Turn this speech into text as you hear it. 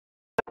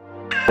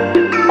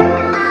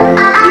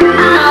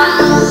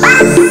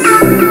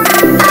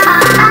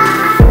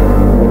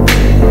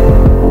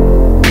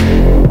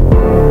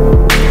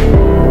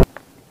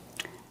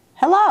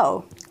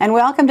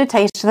Welcome to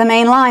Taste of the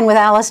Main Line with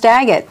Alice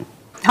Dagit.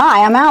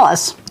 Hi, I'm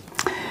Alice.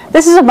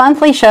 This is a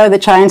monthly show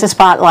that shines a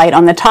spotlight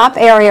on the top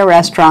area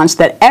restaurants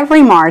that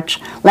every March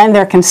lend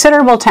their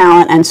considerable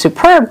talent and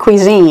superb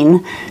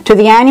cuisine to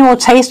the annual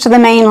Taste of the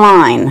Main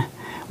Line,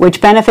 which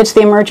benefits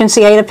the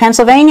Emergency Aid of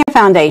Pennsylvania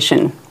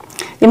Foundation.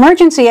 The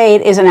Emergency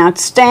Aid is an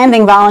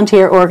outstanding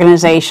volunteer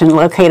organization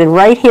located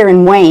right here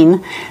in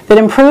Wayne that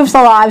improves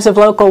the lives of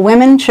local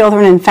women,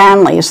 children, and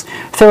families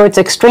through its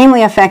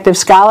extremely effective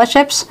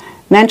scholarships,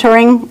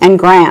 mentoring, and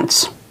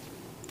grants.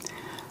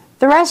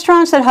 The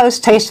restaurants that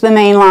host Taste of the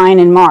Main Line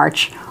in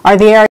March are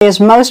the area's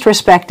most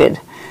respected.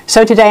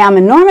 So today I'm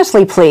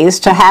enormously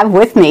pleased to have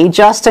with me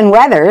Justin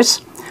Weathers,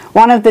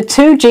 one of the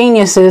two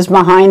geniuses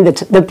behind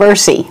the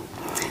Bercy.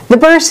 The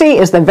Bercy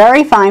is the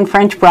very fine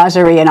French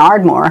brasserie in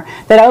Ardmore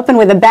that opened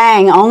with a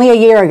bang only a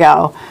year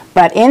ago,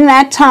 but in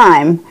that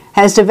time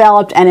has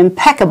developed an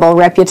impeccable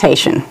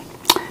reputation.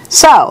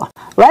 So,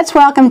 let's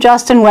welcome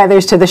Justin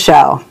Weathers to the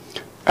show.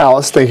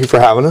 Alice, thank you for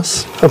having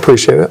us. I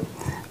appreciate it.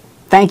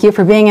 Thank you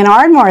for being in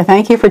Ardmore.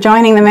 Thank you for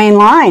joining the Main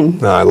Line.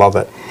 No, I love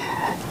it.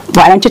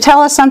 Why don't you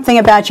tell us something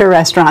about your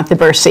restaurant, the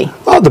Bercy?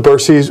 The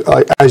Bercy,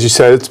 as you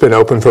said, it's been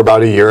open for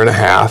about a year and a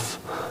half.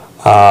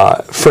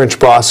 French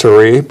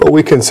brasserie, but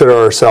we consider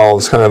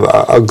ourselves kind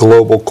of a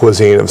global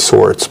cuisine of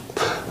sorts.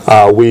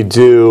 We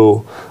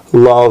do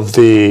love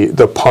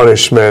the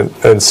punishment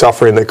and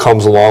suffering that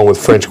comes along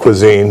with French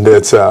cuisine.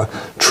 It's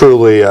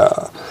truly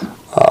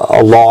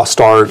a lost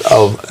art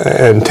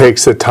and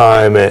takes the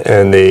time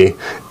and the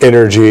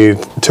energy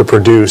to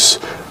produce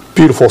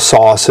beautiful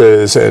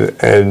sauces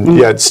and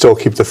yet still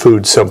keep the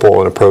food simple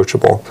and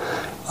approachable.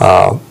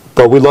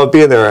 But we love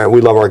being there, and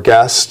we love our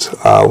guests.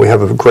 We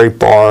have a great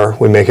bar.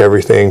 We make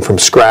everything from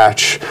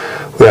scratch.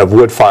 We have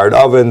wood-fired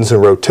ovens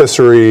and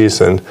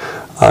rotisseries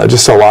and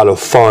just a lot of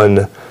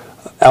fun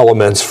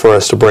elements for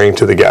us to bring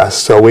to the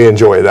guests. So we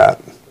enjoy that.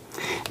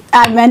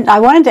 I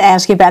wanted to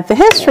ask you about the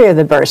history of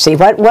the Bercy.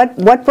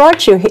 What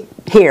brought you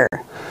here?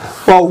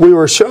 Well, we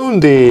were shown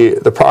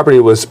the property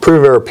was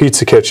Primavera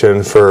Pizza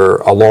Kitchen for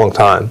a long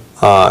time,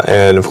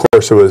 and of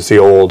course it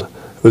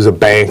was a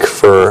bank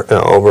for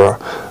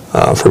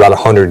for about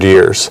 100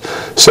 years.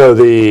 So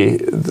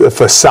the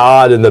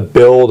facade and the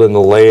build and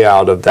the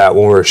layout of that,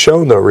 when we were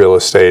shown the real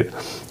estate,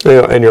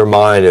 in your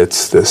mind,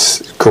 it's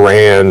this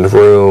grand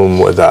room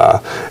with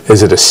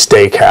is it a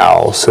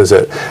steakhouse?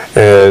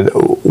 And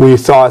we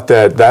thought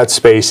that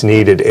space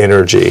needed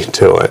energy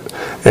to it.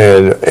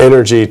 And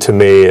energy to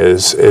me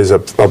is a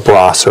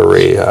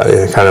brasserie,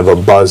 kind of a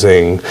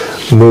buzzing,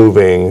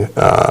 moving,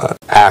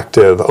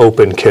 active,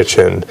 open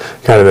kitchen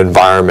kind of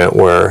environment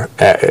where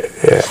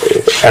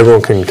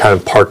everyone can kind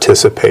of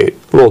participate.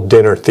 A little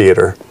dinner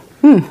theater.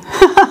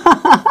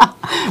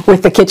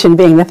 With the kitchen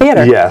being the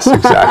theater. Yes,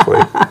 exactly.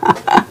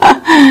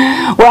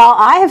 Well,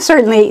 I have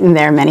certainly eaten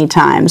there many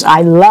times.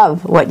 I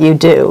love what you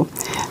do.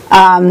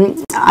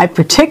 I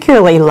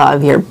particularly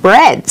love your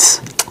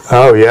breads.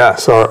 Oh,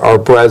 yes. Our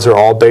breads are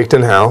all baked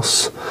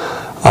in-house.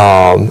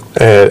 And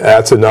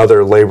that's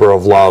another labor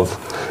of love,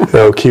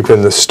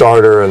 keeping the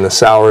starter and the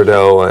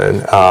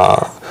sourdough.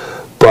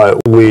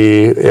 But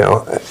we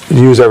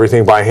use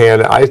everything by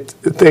hand. I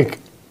think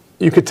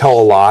you could tell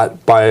a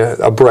lot by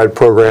a bread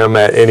program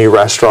at any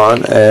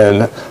restaurant,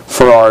 and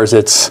for ours,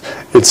 it's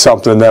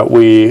something that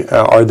we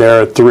are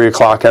there at 3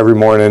 o'clock every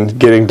morning,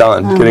 getting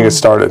done, getting it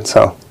started.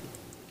 So,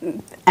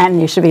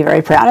 and you should be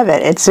very proud of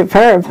it. It's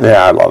superb.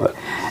 Yeah, I love it.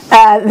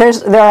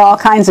 There are all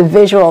kinds of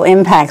visual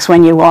impacts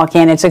when you walk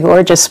in. It's a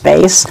gorgeous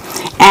space,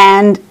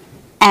 and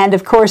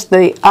of course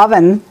the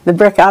oven, the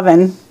brick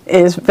oven,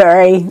 is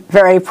very,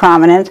 very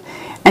prominent,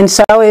 and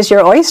so is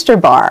your oyster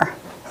bar.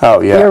 Oh,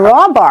 yeah. Your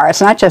raw bar,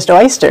 it's not just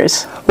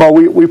oysters. Well,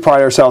 we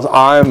pride ourselves.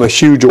 I'm a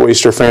huge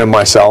oyster fan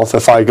myself.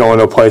 If I go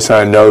into a place and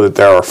I know that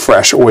there are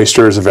fresh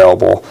oysters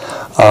available,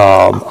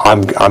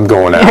 I'm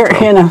going after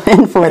them.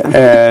 In for them.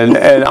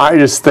 And I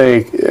just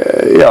think,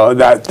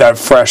 that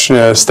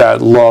freshness, that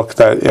look,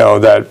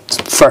 that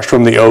fresh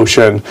from the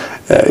ocean,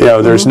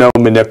 there's no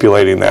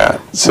manipulating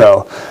that.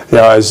 So,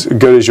 as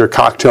good as your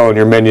cocktail and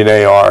your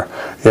mignonette are,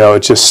 it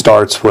just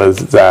starts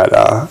with that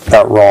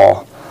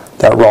raw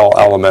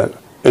element.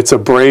 It's a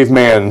brave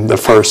man, the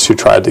first who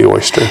tried the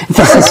oyster.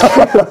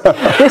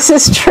 This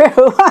is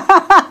true.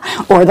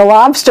 Or the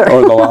lobster.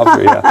 Or the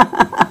lobster,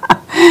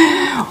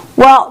 yeah.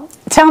 Well,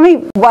 tell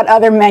me what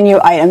other menu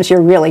items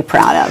you're really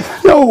proud of.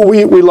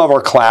 We love our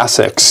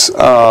classics,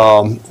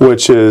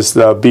 which is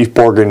the beef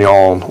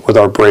bourguignon with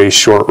our braised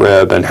short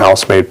rib and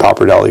house-made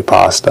pappardelle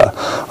pasta.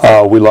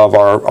 We love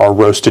our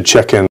roasted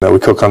chicken that we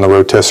cook on the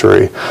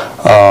rotisserie.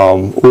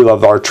 We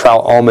love our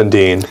trout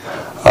almondine.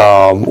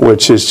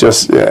 Which is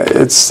just,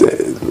 it's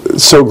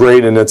so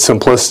great in its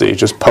simplicity.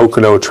 Just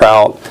Pocono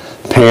trout,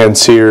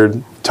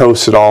 pan-seared,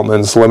 toasted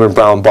almonds, lemon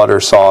brown butter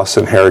sauce,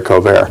 and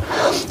haricot vert.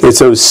 It's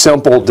those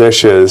simple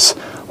dishes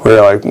where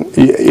you're like,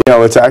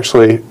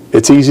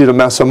 it's easy to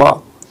mess them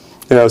up.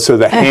 So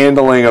the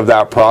handling of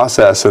that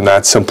process and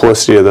that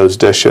simplicity of those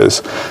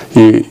dishes,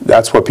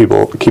 that's what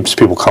keeps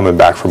people coming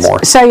back for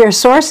more. So your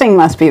sourcing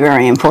must be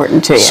very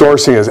important to you.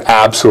 Sourcing is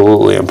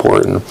absolutely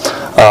important.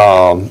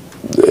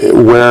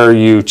 Where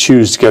you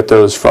choose to get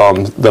those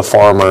from, the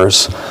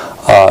farmers,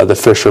 the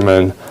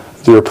fishermen,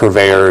 your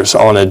purveyors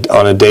on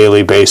a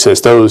daily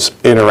basis, those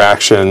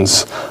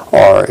interactions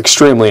are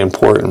extremely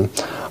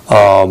important.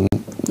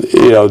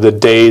 The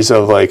days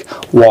of like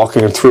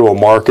walking through a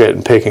market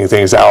and picking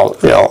things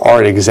out,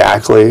 aren't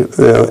exactly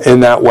in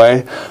that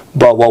way.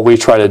 But what we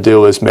try to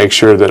do is make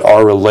sure that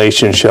our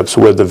relationships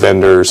with the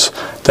vendors,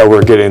 that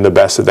we're getting the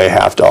best that they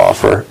have to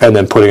offer, and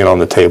then putting it on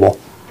the table.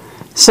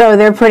 So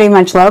they're pretty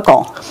much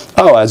local.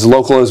 Oh, as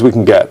local as we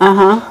can get.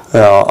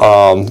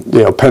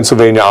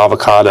 Pennsylvania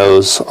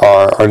avocados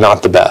are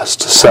not the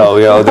best.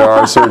 So there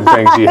are certain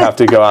things you have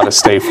to go out of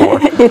state for.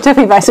 You took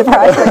me by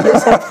surprise when you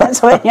said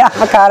Pennsylvania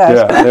avocados.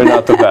 Yeah, they're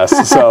not the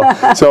best.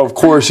 So of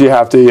course you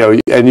have to,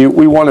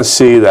 we want to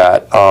see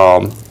that.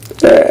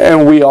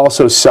 And we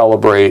also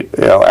celebrate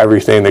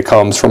everything that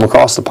comes from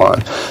across the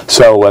pond.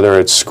 So whether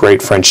it's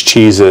great French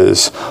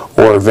cheeses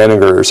or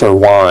vinegars or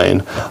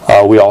wine,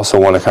 we also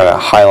want to kind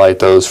of highlight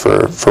those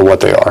for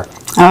what they are.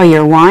 Oh,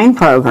 your wine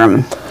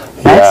program.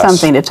 That's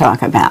something to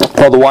talk about.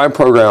 Well, the wine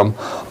program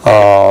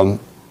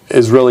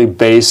is really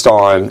based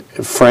on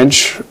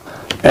French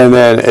and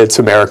then its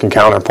American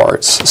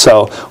counterparts.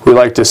 So we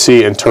like to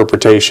see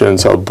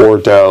interpretations of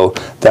Bordeaux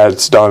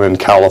that's done in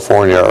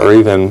California or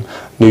even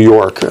New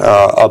York,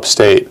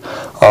 upstate.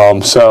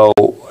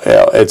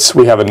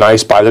 We have a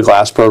nice by the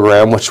glass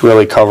program, which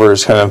really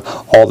covers kind of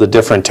all the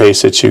different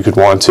tastes that you could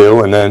want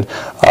to, and then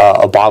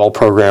a bottle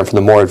program for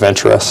the more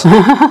adventurous.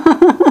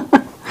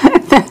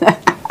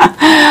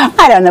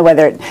 I don't know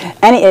whether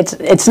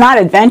it's not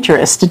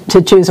adventurous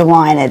to choose a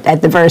wine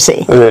at the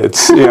Bercy.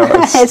 It's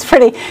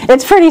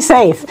pretty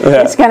safe.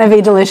 Yeah. It's going to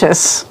be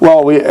delicious.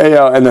 Well,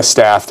 and the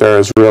staff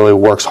there really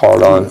works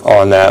hard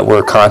on that.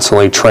 We're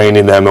constantly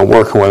training them and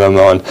working with them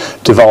on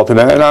developing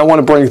that. And I want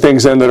to bring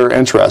things in that are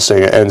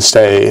interesting and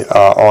stay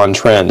on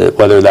trend,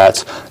 whether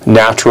that's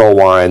natural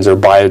wines or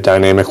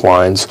biodynamic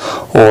wines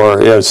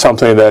or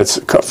something that's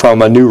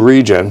from a new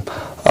region.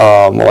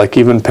 Like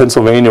even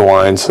Pennsylvania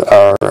wines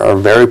are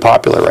very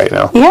popular right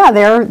now. Yeah,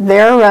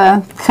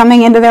 they're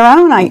coming into their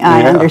own.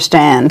 I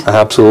understand.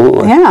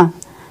 Absolutely. Yeah.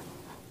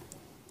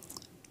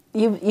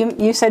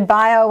 You said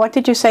bio. What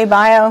did you say?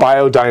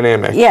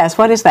 Biodynamic. Yes.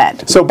 What is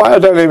that? So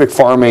biodynamic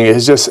farming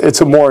is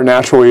it's a more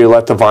natural way you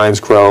let the vines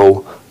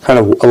grow kind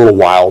of a little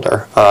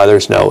wilder.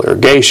 There's no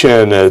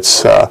irrigation.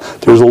 There's a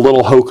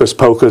little hocus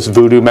pocus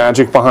voodoo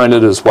magic behind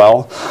it as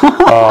well.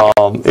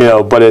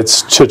 But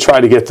it's to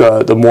try to get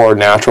the more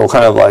natural,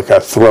 kind of like a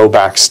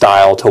throwback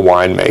style to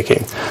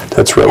winemaking.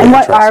 That's really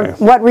interesting.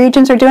 What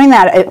regions are doing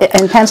that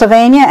in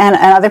Pennsylvania and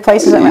other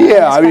places?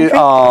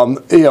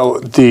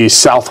 The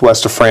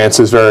southwest of France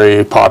is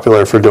very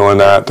popular for doing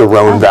that. The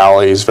Rhone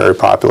Valley is very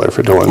popular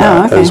for doing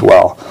that as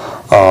well.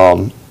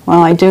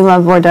 Well, I do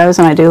love Bordeaux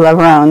and I do love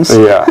Rhones.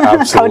 Yeah,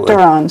 absolutely. Cote de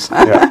Rhones.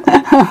 Yeah.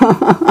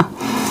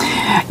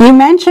 You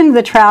mentioned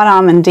the trout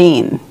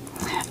amandine.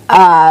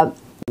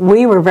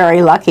 We were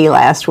very lucky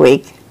last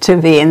week to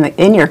be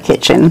in your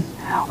kitchen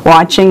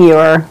watching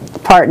your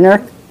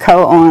partner,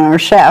 co-owner,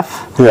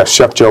 chef. Yeah,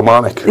 Chef Joe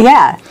Monick.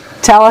 Yeah.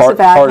 Tell us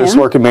about him. Hardest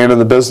working man in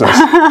the business.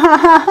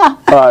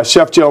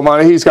 Chef Joe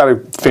Monick, he's got a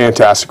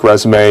fantastic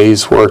resume.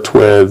 He's worked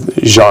with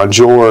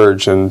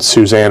Jean-Georges and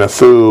Susanna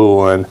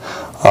Fu, and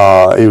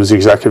he was the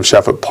executive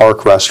chef at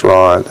Park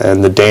Restaurant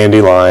and the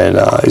Dandelion.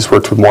 He's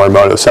worked with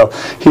Morimoto. So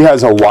he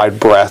has a wide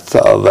breadth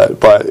of it.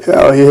 But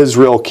his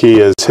real key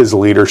is his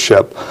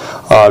leadership.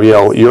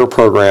 Your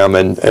program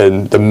and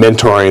the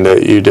mentoring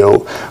that you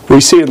do. We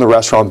see in the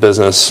restaurant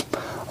business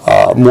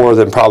more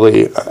than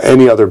probably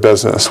any other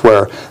business,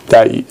 where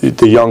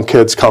the young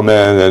kids come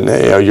in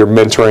and you're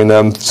mentoring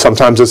them.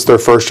 Sometimes it's their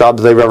first job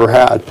that they've ever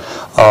had.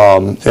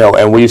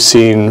 And we've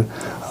seen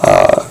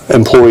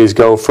employees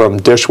go from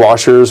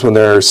dishwashers when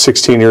they're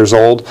 16 years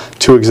old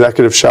to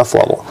executive chef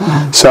level.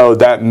 Mm-hmm. So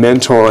that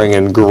mentoring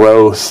and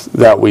growth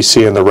that we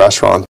see in the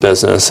restaurant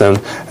business and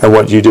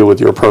what you do with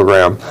your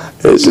program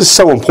is just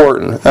so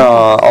important.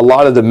 A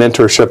lot of the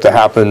mentorship that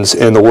happens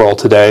in the world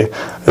today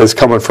is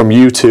coming from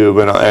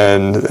YouTube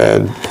and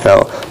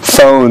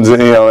phones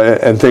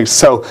and things.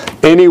 So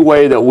any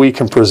way that we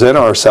can present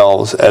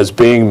ourselves as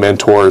being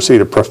mentors,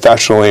 either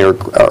professionally or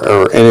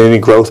in any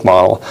growth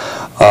model,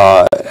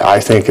 I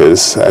think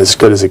is as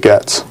good as it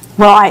gets.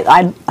 Well,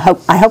 I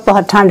hope we'll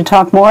have time to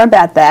talk more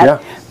about that. Yeah.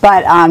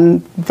 But I'm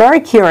very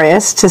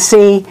curious to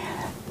see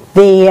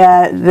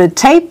the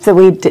tape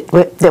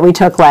that we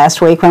took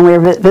last week when we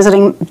were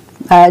visiting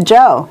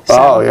Joe. So.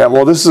 Oh yeah,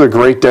 well this is a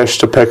great dish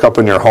to pick up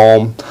in your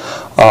home.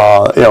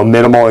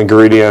 Minimal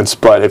ingredients,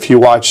 but if you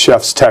watch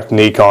Chef's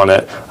technique on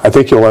it, I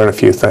think you'll learn a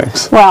few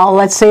things. Well,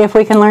 let's see if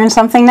we can learn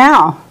something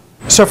now.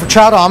 So for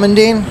trout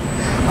amandine,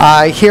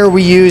 here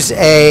we use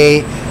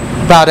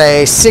about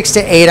a 6 to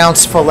 8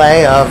 ounce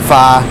fillet of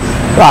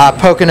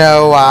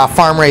Pocono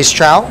farm-raised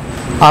trout.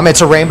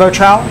 It's a rainbow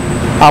trout.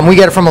 We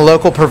get it from a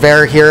local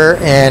purveyor here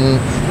in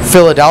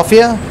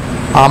Philadelphia,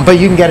 but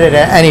you can get it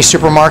at any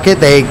supermarket.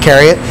 They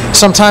carry it.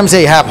 Sometimes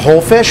they have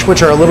whole fish,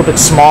 which are a little bit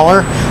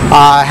smaller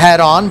head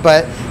on,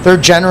 but they're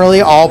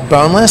generally all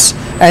boneless.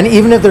 And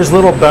even if there's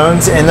little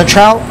bones in the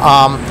trout,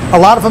 a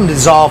lot of them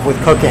dissolve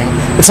with cooking.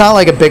 It's not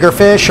like a bigger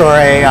fish or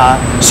a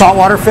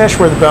saltwater fish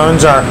where the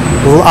bones are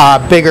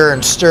bigger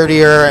and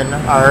sturdier and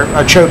are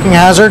a choking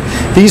hazard.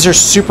 These are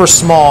super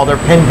small. They're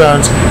pin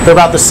bones. They're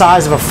about the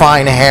size of a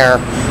fine hair.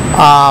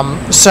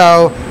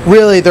 So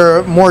really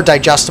they're more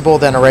digestible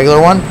than a regular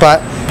one,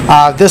 but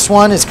this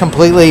one is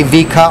completely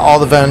V-cut, all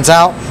the bones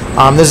out.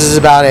 This is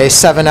about a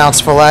 7-ounce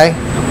fillet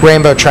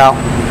rainbow trout.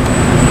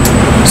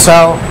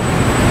 So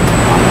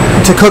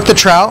to cook the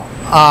trout,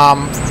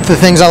 the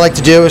things I like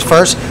to do is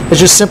first is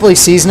just simply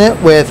season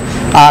it with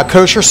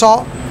kosher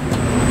salt,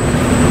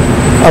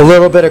 a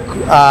little bit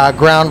of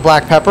ground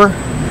black pepper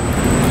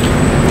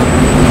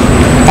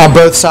on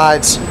both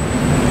sides.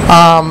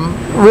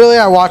 Really,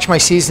 I watch my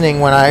seasoning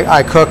when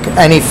I cook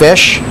any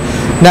fish.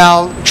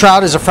 Now,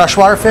 trout is a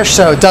freshwater fish,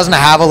 so it doesn't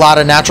have a lot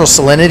of natural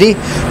salinity,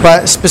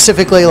 but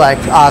specifically like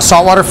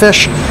saltwater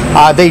fish,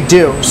 they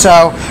do.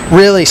 So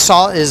really,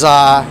 salt is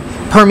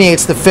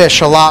permeates the fish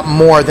a lot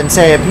more than,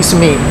 say, a piece of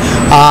meat.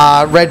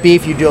 Red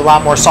beef, you do a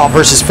lot more salt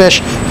versus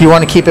fish. You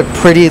want to keep it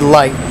pretty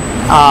light.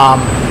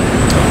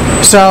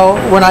 So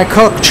when I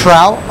cook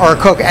trout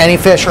or cook any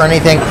fish or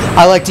anything,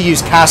 I like to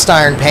use cast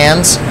iron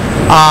pans.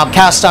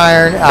 Cast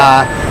iron,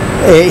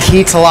 it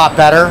heats a lot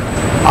better.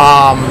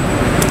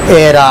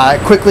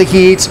 It quickly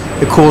heats,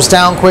 it cools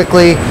down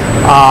quickly.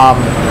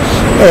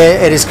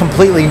 It is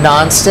completely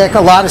non-stick. A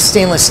lot of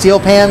stainless steel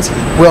pans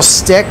will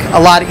stick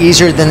a lot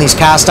easier than these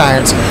cast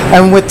irons.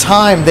 And with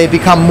time, they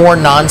become more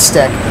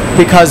non-stick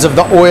because of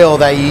the oil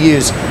that you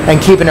use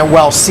and keeping it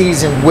well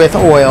seasoned with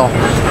oil.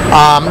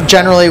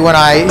 Generally, when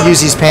I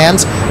use these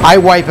pans, I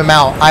wipe them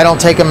out. I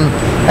don't take them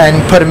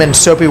and put them in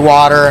soapy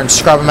water and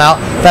scrub them out.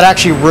 That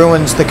actually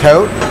ruins the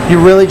coat. You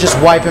really just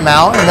wipe them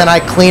out, and then I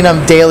clean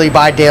them daily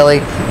by daily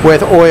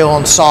with oil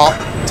and salt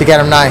to get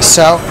them nice.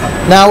 So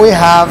now we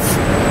have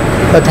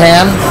the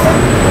pan.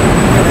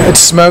 It's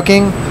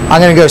smoking.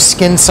 I'm going to go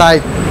skin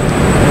side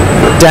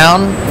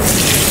down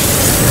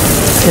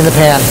in the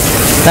pan.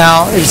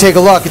 Now, if you take a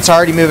look, it's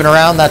already moving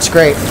around. That's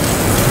great.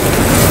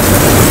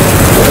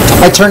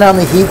 I turned down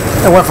the heat.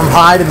 It went from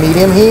high to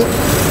medium heat,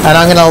 and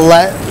I'm going to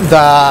let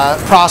the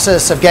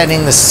process of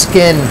getting the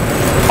skin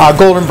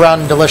golden brown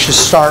and delicious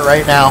start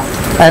right now.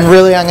 And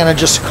really, I'm going to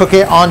just cook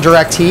it on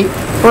direct heat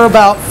for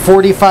about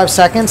 45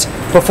 seconds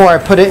before I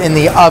put it in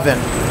the oven.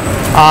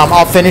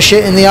 I'll finish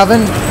it in the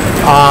oven.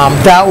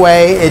 That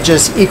way, it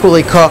just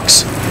equally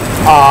cooks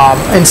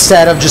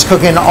instead of just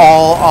cooking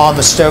all on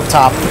the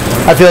stovetop.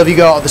 I feel if you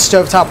go on the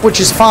stovetop,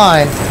 which is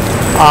fine,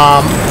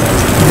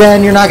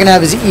 then you're not going to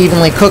have as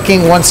evenly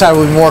cooking. One side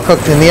will be more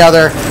cooked than the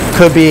other.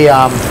 Could be,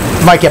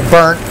 might get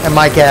burnt. It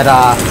might get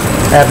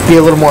be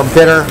a little more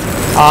bitter.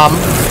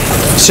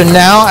 So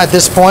now at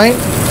this point,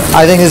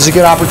 I think this is a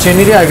good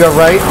opportunity. I go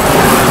right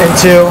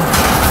into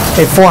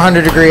a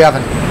 400-degree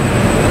oven.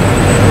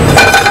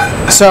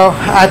 So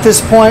at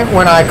this point,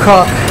 when I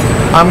cook,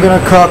 I'm going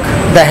to cook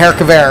the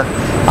haricots vert.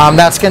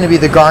 That's going to be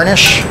the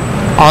garnish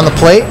on the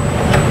plate.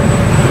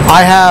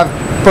 I have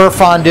beurre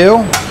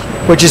fondue,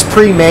 which is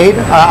pre-made.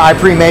 I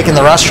pre-make in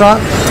the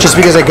restaurant just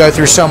because I go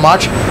through so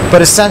much.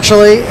 But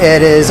essentially,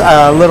 it is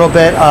a little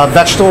bit of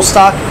vegetable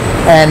stock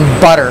and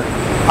butter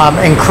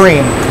and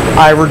cream.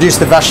 I reduce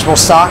the vegetable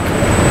stock.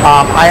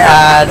 I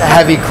add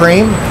heavy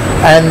cream,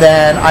 and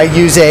then I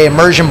use a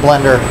immersion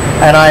blender,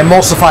 and I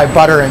emulsify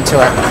butter into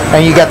it.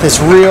 And you get this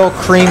real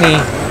creamy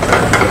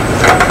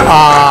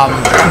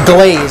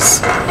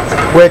glaze,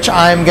 which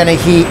I'm going to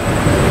heat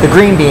the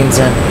green beans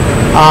in.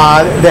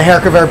 The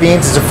haricots vert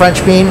beans is a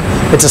French bean.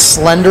 It's a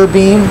slender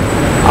bean.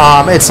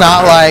 It's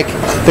not like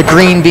the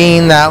green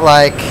bean that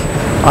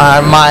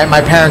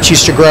my parents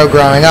used to grow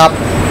growing up.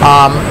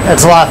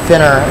 It's a lot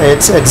thinner.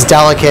 It's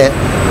delicate.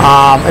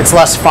 It's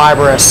less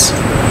fibrous.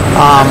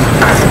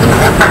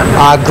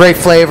 Great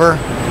flavor.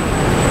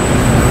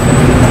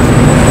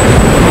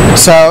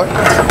 So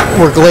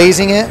we're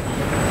glazing it,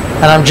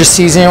 and I'm just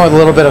seasoning it with a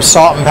little bit of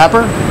salt and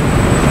pepper.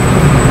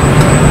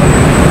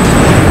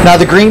 Now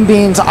the green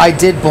beans I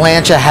did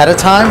blanch ahead of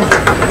time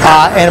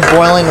in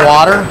boiling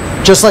water,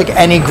 just like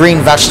any green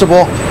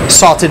vegetable.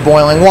 Salted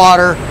boiling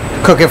water,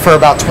 cook it for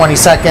about 20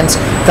 seconds,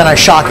 then I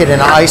shock it in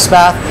an ice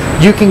bath.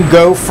 You can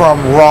go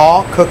from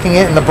raw, cooking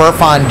it in the beurre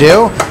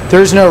fondue.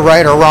 There's no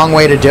right or wrong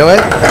way to do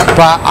it,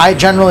 but I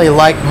generally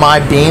like my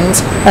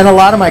beans and a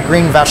lot of my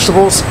green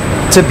vegetables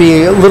to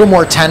be a little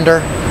more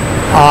tender.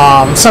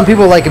 Some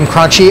people like them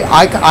crunchy.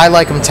 I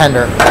like them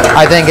tender.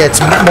 I think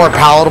it's more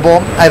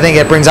palatable. I think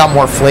it brings out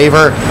more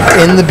flavor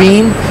in the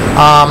bean.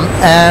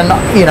 And,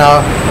 you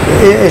know,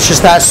 it's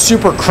just that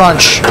super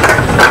crunch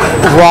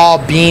raw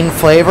bean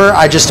flavor.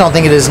 I just don't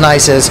think it is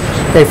nice as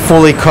a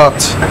fully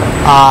cooked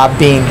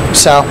bean.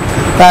 So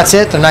that's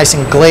it. They're nice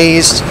and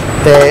glazed.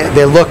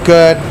 They look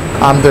good.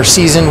 They're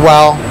seasoned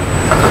well.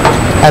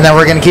 And then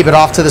we're going to keep it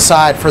off to the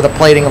side for the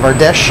plating of our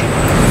dish.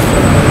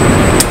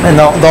 and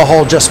they'll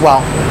hold just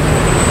well.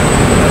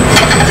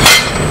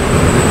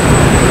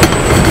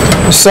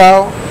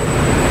 So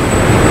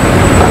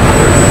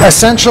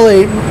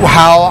essentially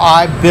how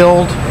I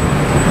build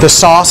the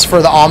sauce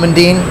for the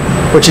almondine,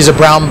 which is a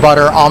brown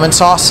butter almond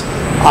sauce,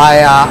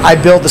 I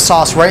build the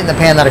sauce right in the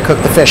pan that I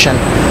cook the fish in.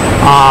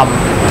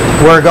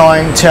 We're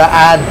going to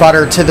add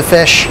butter to the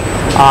fish.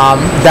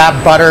 That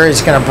butter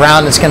is going to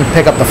brown, it's going to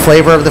pick up the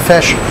flavor of the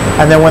fish,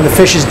 and then when the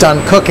fish is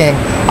done cooking,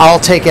 I'll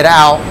take it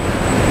out,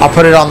 I'll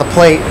put it on the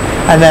plate,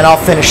 and then I'll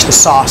finish the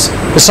sauce.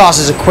 The sauce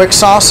is a quick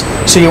sauce,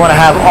 so you want to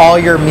have all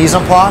your mise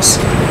en place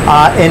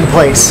in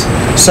place.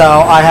 So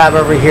I have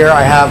over here,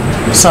 I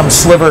have some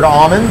slivered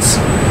almonds,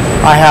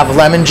 I have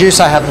lemon juice,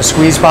 I have the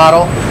squeeze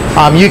bottle.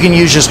 You can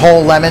use just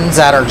whole lemons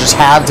that are just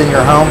halved in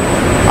your home.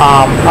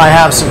 I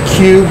have some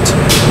cubed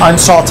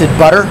unsalted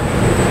butter.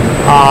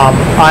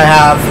 I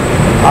have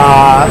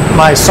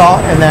my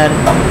salt, and then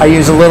I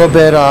use a little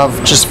bit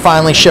of just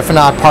finely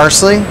chiffonade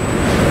parsley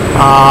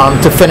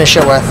to finish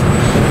it with.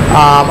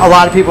 A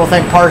lot of people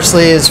think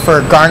parsley is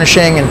for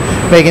garnishing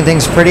and making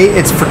things pretty.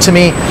 To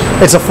me,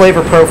 it's a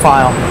flavor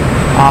profile.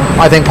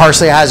 I think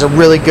parsley has a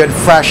really good,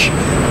 fresh,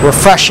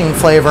 refreshing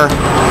flavor.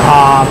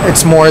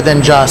 It's more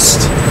than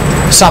just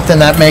something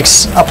that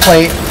makes a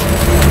plate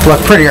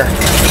look prettier.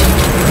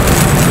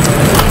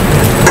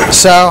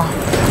 So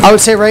I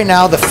would say right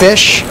now the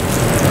fish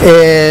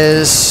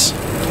is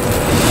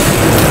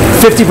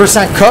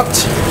 50%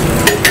 cooked.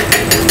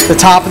 The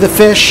top of the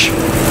fish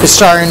is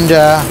starting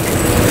to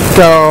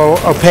go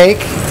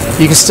opaque.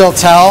 You can still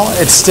tell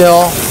it's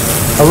still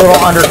a little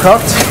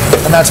undercooked,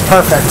 and that's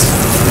perfect.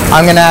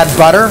 I'm going to add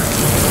butter,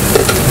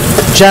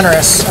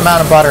 generous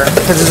amount of butter,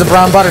 because it's a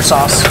brown butter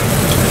sauce.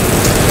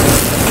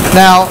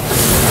 Now,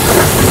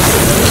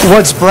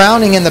 what's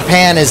browning in the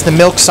pan is the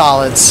milk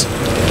solids.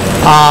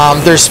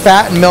 There's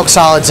fat and milk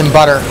solids in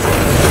butter.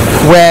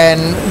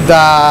 When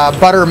the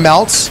butter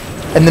melts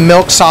and the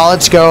milk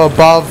solids go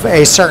above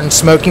a certain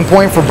smoking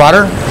point for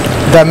butter,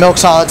 the milk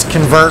solids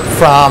convert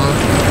from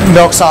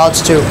milk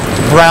solids to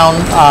brown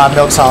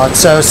milk solids.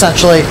 So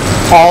essentially,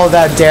 all of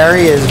that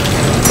dairy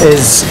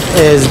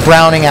is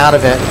browning out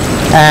of it,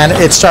 and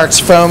it starts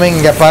foaming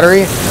and get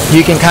buttery.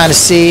 You can kind of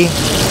see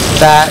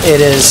that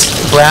it is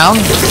brown.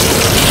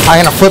 I'm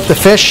going to flip the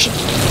fish,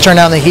 turn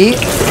down the heat,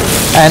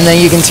 and then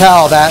you can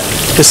tell that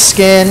the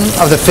skin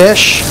of the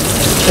fish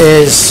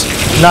is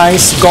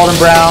nice golden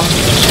brown.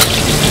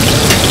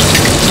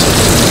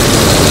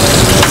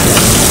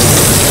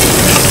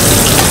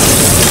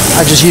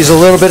 I just use a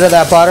little bit of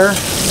that butter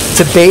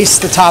to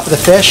baste the top of the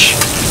fish,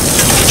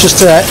 just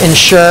to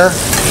ensure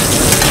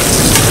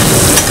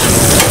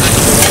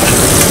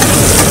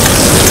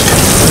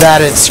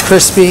that it's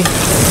crispy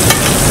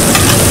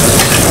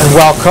and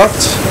well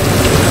cooked.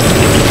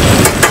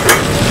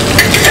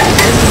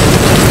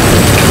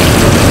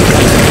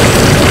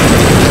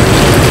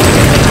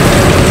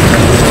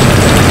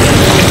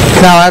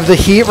 Now I have the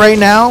heat right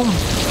now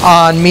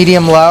on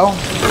medium low,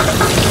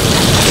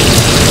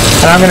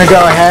 and I'm going to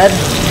go ahead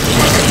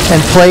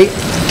and plate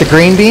the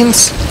green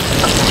beans,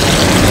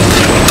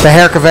 the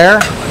haricots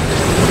vert.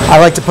 I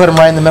like to put them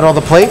right in the middle of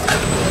the plate.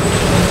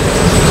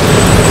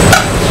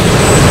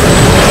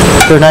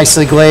 They're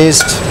nicely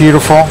glazed,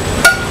 beautiful.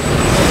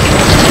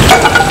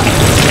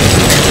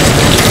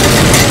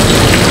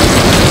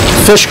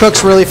 Fish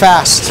cooks really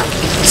fast.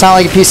 It's not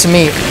like a piece of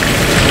meat.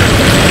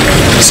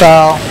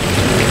 So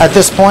at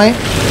this point,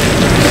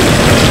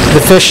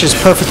 the fish is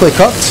perfectly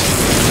cooked.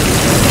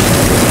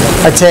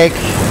 I take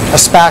a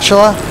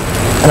spatula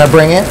and I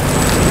bring it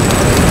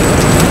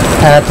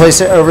and I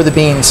place it over the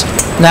beans.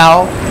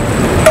 Now,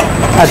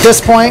 at this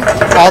point,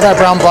 all that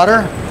brown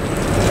butter,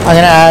 I'm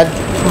going to add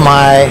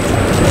my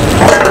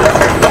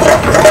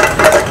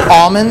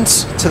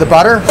almonds to the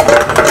butter,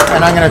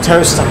 and I'm going to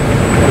toast them.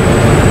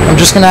 I'm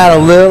just going to add a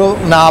little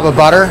knob of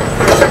butter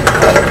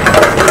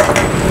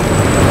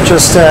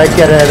just to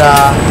get it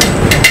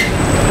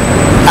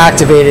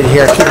activated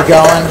here. Keep it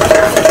going.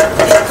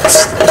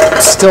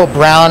 It's still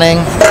browning.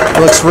 It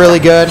looks really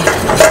good.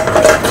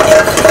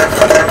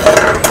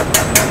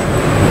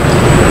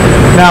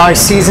 Now I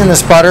season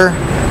this butter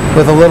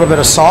with a little bit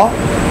of salt,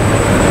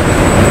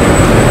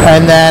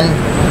 and then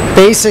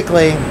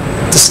basically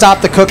to stop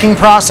the cooking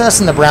process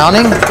and the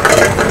browning,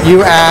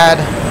 you add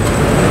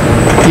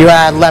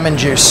lemon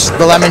juice.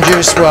 The lemon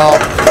juice will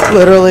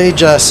literally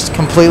just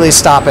completely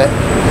stop it.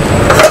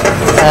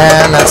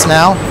 And that's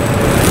now.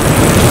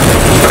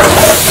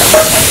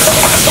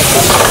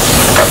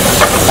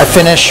 I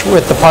finish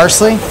with the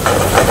parsley.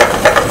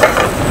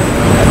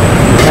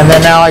 And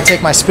then now I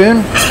take my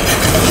spoon.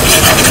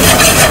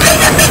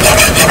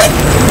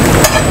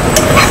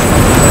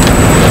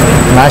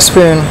 My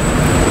spoon.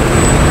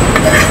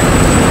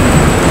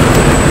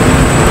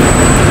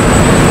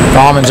 The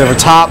almonds over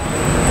top.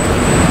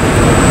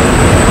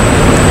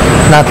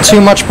 Not too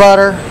much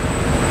butter.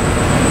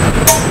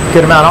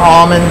 Good amount of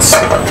almonds.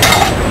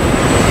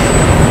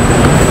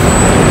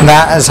 And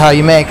that is how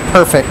you make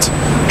perfect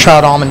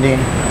trout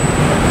almondine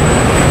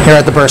here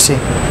at the Bercy.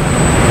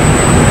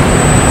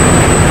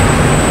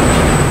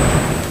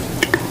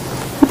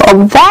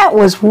 Oh, that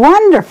was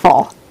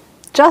wonderful.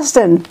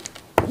 Justin,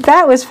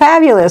 that was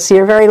fabulous.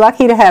 You're very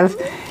lucky to have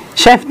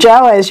Chef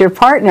Joe as your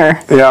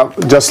partner. Yeah,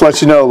 just to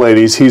let you know,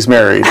 ladies, he's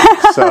married.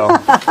 So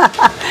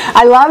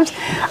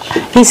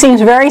he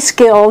seems very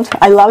skilled.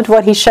 I loved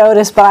what he showed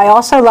us, but I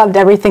also loved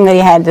everything that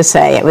he had to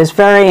say. It was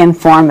very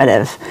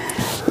informative.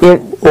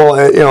 Well,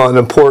 an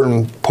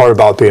important part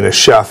about being a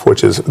chef,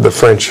 which is the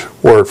French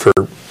word for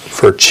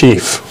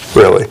chief,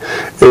 really,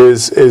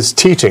 is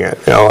teaching it.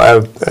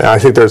 I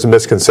think there's a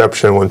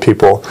misconception when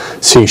people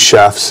see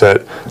chefs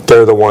that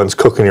they're the ones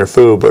cooking your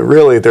food, but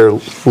really they're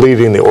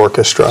leading the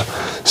orchestra.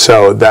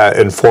 So that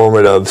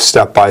informative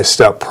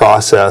step-by-step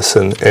process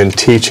and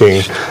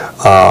teaching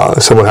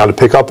someone how to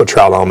pick up a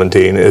trout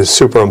almondine is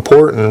super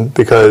important,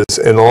 because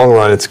in the long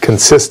run it's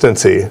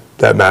consistency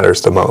that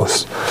matters the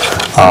most.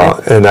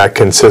 And that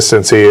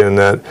consistency, and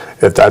that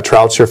if that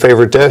trout's your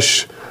favorite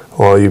dish,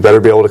 well, you better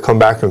be able to come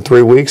back in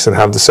 3 weeks and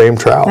have the same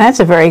trout.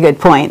 That's a very good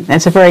point.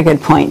 That's a very good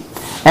point.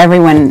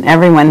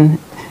 Everyone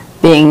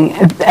being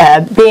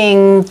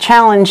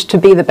challenged to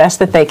be the best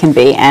that they can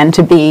be, and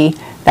to be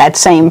that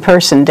same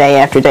person day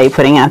after day,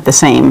 putting out the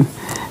same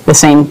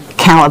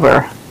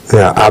caliber.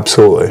 Yeah,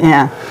 absolutely.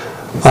 Yeah.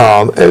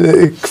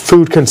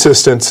 Food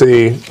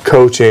consistency,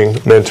 coaching,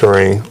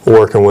 mentoring,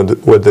 working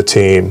with the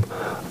team.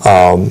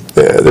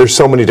 There's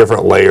so many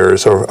different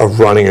layers of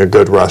running a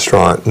good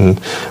restaurant, and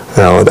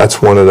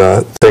that's one of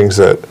the things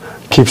that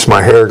keeps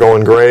my hair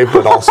going gray,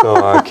 but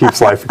also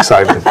keeps life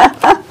exciting.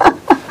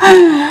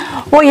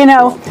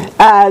 Well,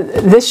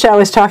 this show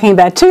is talking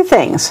about two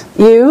things: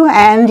 you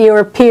and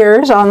your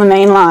peers on the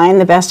main line,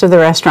 the best of the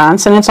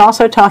restaurants, and it's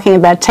also talking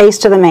about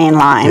Taste of the Main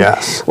Line,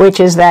 yes, which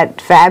is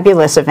that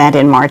fabulous event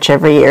in March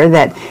every year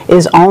that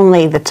is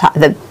only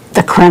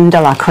the creme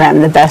de la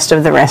creme, the best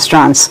of the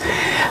restaurants.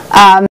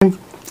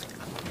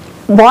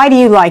 Why do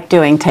you like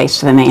doing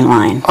Taste of the Main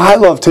Line? I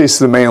love Taste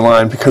of the Main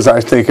Line because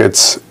I think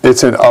it's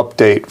an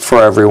update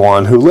for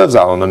everyone who lives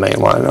out on the main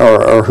line,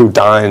 or who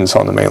dines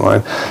on the main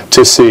line,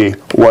 to see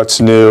what's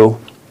new,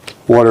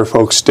 what are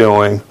folks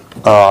doing.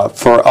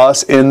 For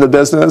us in the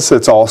business,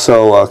 it's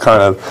also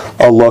kind of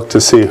a look to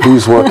see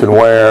who's working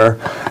where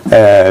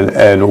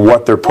and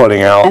what they're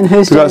putting out. And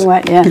who's doing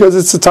what, yeah. Because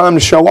it's the time to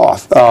show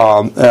off.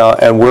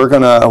 And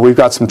we've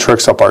got some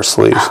tricks up our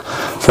sleeves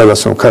for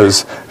this one,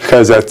 because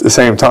at the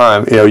same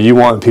time, you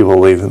want people to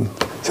leave and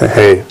say,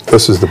 hey,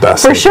 this is the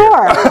best. For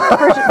sure,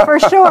 for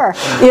sure.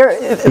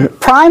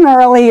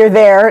 Primarily you're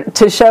there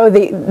to show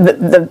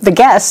the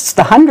guests,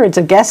 the hundreds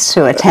of guests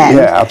who attend.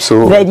 Yeah,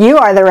 absolutely. That you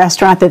are the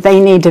restaurant that they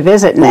need to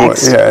visit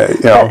next. Well,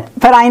 yeah,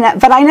 but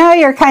I know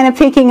you're kind of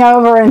peeking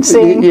over and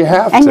seeing. You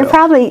have and to. You're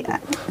probably,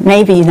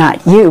 maybe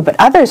not you, but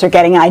others are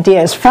getting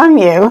ideas from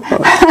you,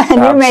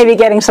 and you may be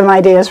getting some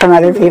ideas from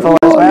other people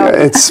as well.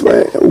 Yeah,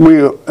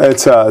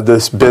 it's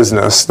this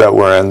business that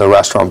we're in, the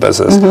restaurant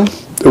business.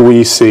 Mm-hmm.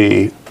 We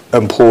see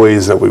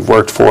employees that we've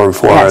worked for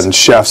before, yes, and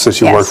chefs that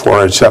you work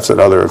for, and chefs at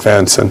other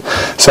events, and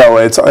so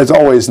it's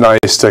always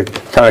nice to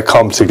kind of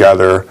come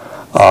together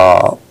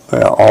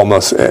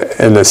almost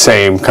in the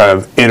same kind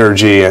of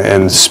energy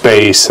and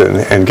space,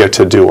 and get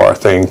to do our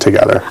thing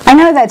together. I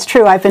know that's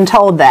true. I've been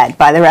told that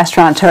by the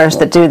restaurateurs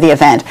that do the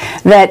event,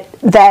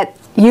 that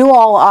you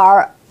all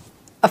are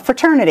a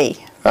fraternity.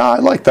 I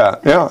like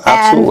that. Yeah,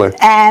 absolutely.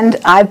 And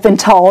I've been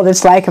told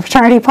it's like a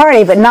fraternity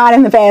party, but not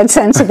in the bad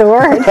sense of the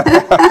word.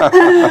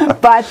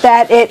 but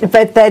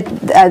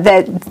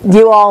that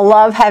you all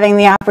love having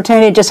the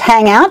opportunity to just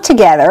hang out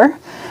together,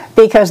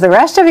 because the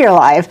rest of your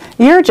life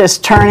you're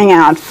just turning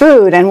out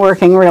food and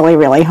working really,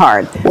 really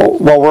hard.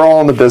 Well, we're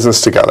all in the business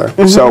together,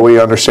 mm-hmm, so we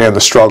understand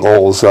the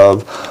struggles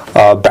of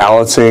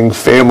balancing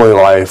family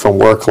life and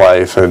work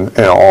life and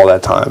all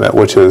that time,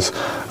 which is,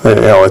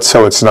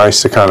 it's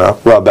nice to kind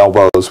of rub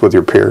elbows with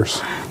your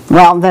peers.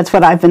 Well, that's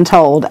what I've been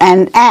told,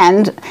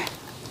 and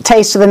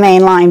Taste of the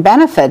Main Line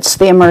benefits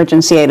the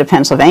Emergency Aid of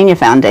Pennsylvania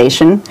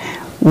Foundation,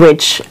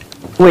 which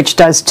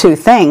does two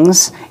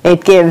things.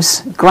 It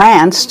gives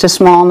grants to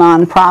small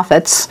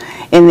nonprofits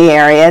in the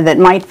area that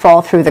might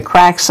fall through the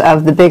cracks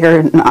of the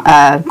bigger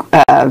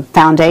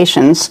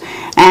foundations,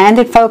 and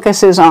it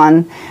focuses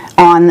on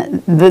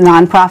the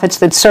nonprofits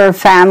that serve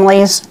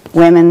families,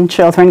 women,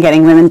 children,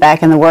 getting women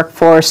back in the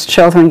workforce,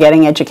 children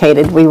getting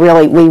educated. We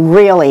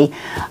really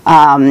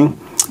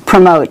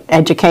promote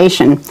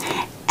education.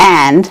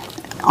 And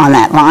on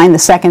that line, the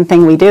second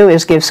thing we do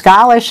is give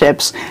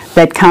scholarships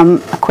that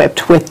come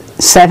equipped with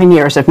 7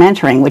 years of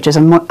mentoring, which is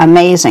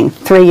amazing.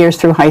 3 years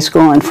through high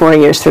school and 4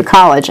 years through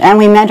college. And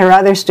we mentor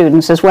other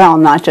students as well,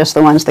 not just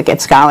the ones that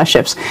get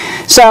scholarships.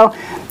 So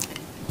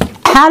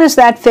how does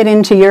that fit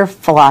into your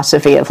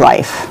philosophy of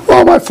life?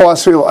 Well, my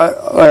philosophy,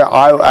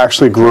 I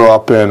actually grew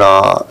up in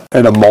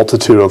a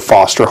multitude of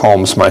foster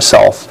homes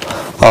myself.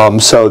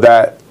 So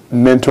that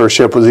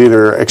mentorship was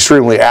either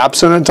extremely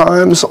absent at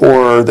times,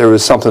 or there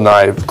was something that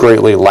I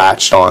greatly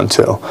latched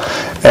onto.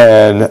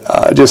 And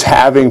just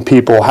having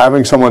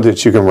someone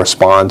that you can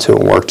respond to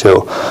and work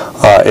to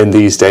in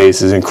these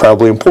days is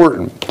incredibly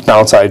important.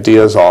 Bounce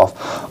ideas off,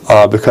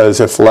 because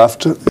if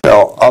left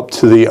up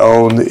to the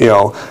own,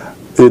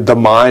 the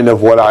mind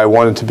of what I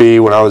wanted to be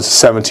when I was a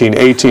 17,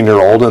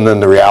 18-year-old, and then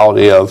the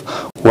reality of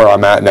where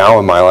I'm at now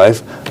in my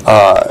life.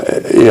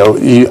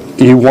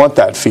 You want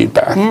that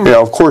feedback.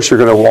 Yeah. Of course you're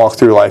going to walk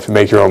through life and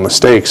make your own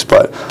mistakes,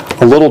 but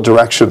a little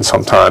direction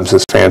sometimes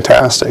is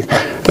fantastic.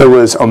 There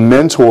was a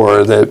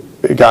mentor that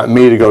got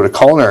me to go to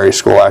culinary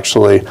school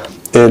actually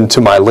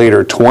into my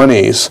later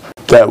 20s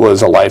that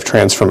was a life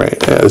transformation.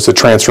 It was a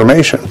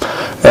transformation,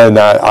 and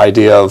that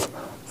idea of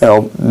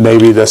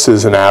maybe this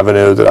is an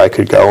avenue that I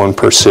could go and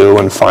pursue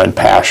and find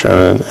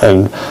passion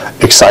and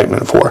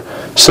excitement for.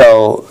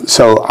 So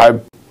I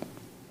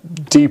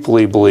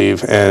deeply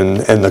believe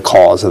in the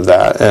cause of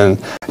that and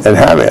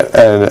having it.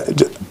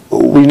 And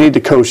we need to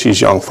coach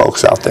these young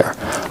folks out there.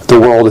 The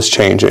world is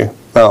changing.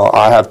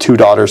 I have 2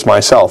 daughters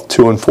myself,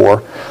 2 and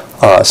 4,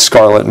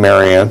 Scarlett and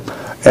Marianne,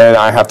 and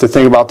I have to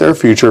think about their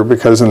future,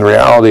 because in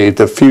reality,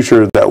 the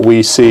future that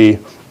we see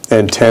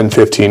in 10,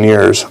 15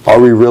 years, are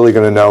we really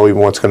going to know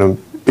even what's going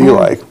to be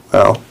like?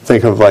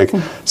 Think of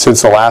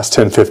since the last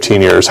 10,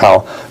 15 years,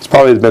 how it's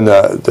probably been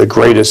the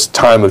greatest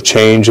time of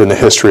change in the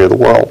history of the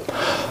world.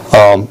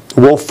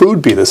 Will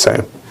food be the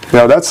same?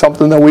 That's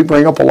something that we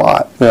bring up a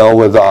lot,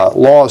 with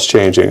laws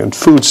changing and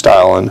food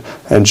style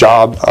and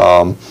job.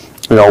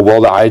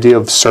 Will the idea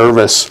of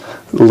service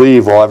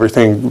leave? Will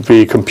everything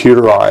be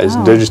computerized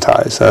and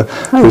digitized?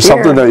 There's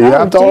something that you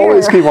have to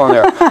always keep on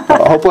there.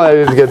 Hopefully I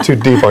didn't get too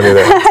deep on you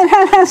there.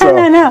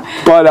 No.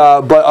 But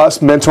us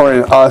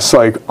mentoring, us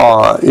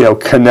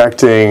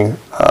connecting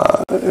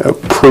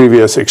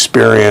previous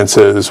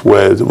experiences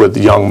with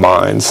young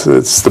minds,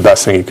 it's the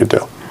best thing you could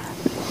do.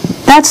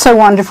 That's so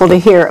wonderful to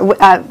hear.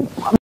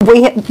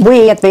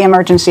 We at the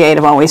Emergency Aid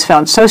have always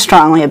felt so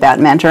strongly about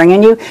mentoring,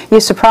 and you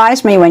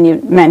surprised me when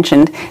you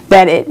mentioned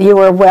that you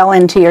were well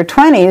into your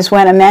 20s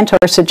when a mentor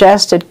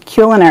suggested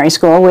culinary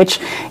school, which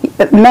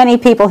many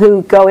people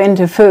who go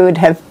into food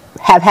have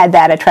had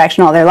that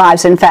attraction all their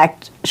lives. In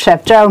fact,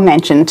 Chef Joe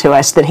mentioned to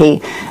us that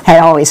he had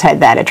always had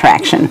that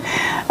attraction.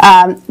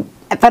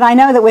 But I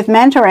know that with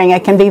mentoring,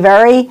 it can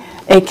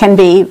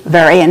be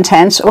very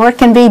intense, or it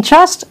can be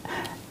just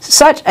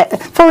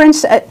for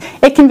instance,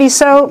 it can be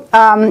so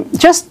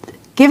just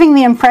giving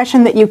the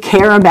impression that you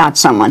care about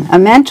someone.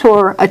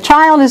 A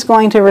child is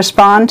going to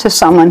respond to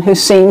someone who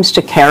seems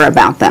to care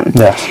about them.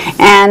 Yes.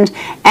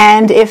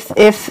 And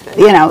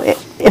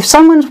if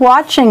someone's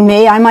watching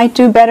me, I might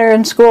do better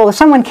in school. If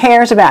someone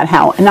cares about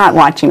not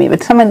watching me,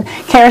 but someone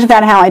cares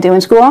about how I do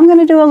in school, I'm going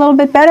to do a little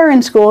bit better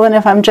in school than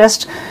if I'm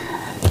just,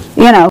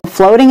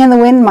 floating in the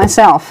wind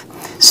myself.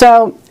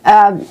 So.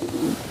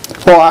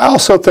 Well, I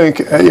also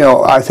think,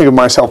 I think of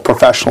myself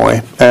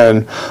professionally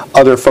and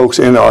other folks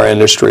in our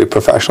industry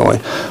professionally,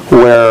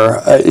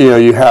 where,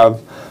 you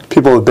have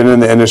people who have been in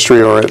the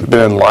industry or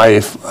been in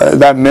life.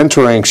 That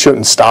mentoring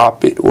shouldn't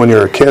stop when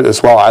you're a kid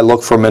as well. I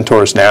look for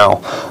mentors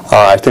now.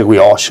 I think we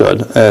all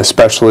should,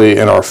 especially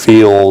in our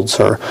fields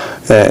or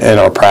in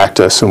our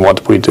practice and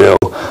what we do.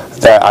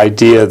 That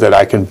idea that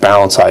I can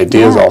bounce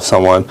ideas off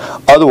someone.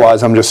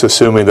 Otherwise, I'm just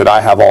assuming that I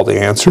have all the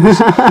answers.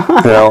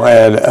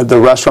 And the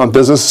restaurant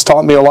business has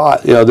taught me a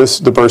lot.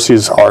 The Bercy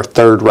is our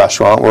 3rd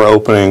restaurant. We're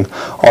opening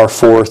our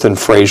 4th in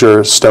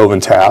Fraser, Stove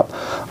and Tap.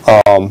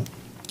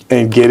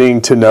 And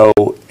getting to know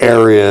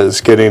areas,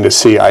 getting to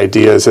see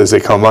ideas as they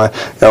come on.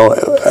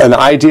 An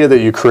idea that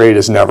you create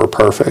is never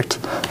perfect.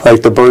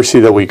 Like the Bercy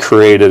that we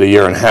created a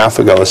year and a half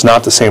ago is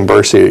not the same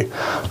Bercy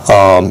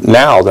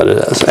now that it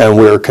is, and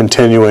we're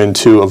continuing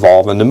to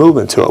evolve and to move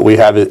into it. We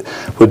have it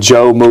with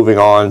Joe moving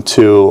on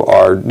to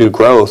our new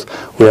growth.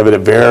 We have a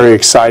very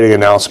exciting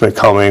announcement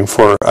coming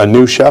for a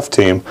new chef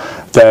team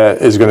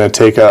that is going to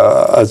take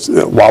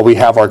while we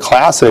have our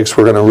classics,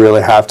 we're going to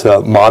really have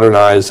to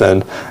modernize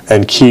and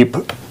keep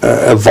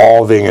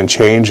evolving and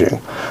changing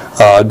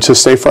to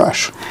stay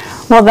fresh.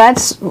 Well,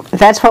 that's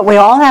what we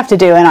all have to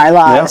do in our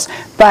lives.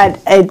 Yeah.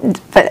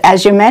 But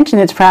as you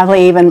mentioned, it's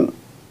probably even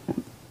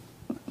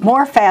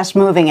more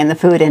fast-moving in the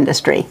food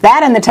industry.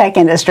 That and the tech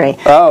industry.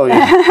 Oh,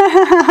 yeah.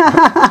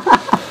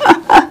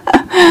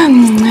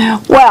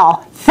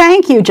 Well,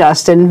 thank you,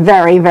 Justin,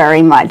 very,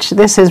 very much.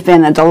 This has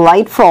been a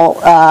delightful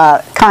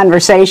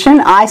conversation.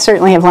 I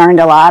certainly have learned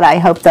a lot. I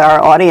hope that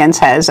our audience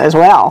has as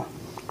well.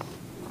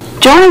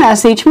 Join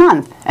us each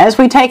month as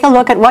we take a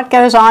look at what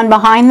goes on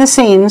behind the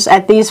scenes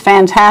at these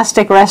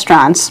fantastic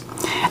restaurants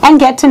and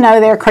get to know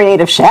their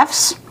creative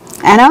chefs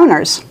and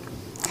owners.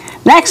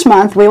 Next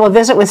month, we will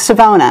visit with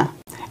Savona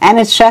and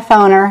its chef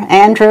owner,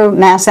 Andrew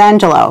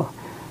Massangelo.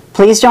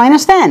 Please join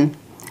us then,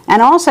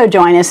 and also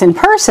join us in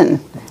person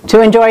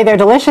to enjoy their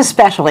delicious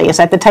specialties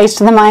at the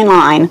Taste of the Main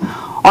Line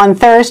on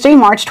Thursday,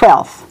 March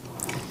 12th.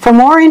 For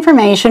more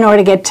information or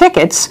to get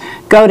tickets,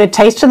 go to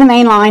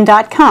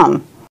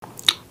tasteofthemainline.com.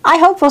 I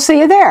hope we'll see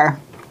you there.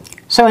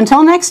 So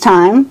until next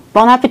time,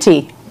 bon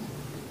appetit.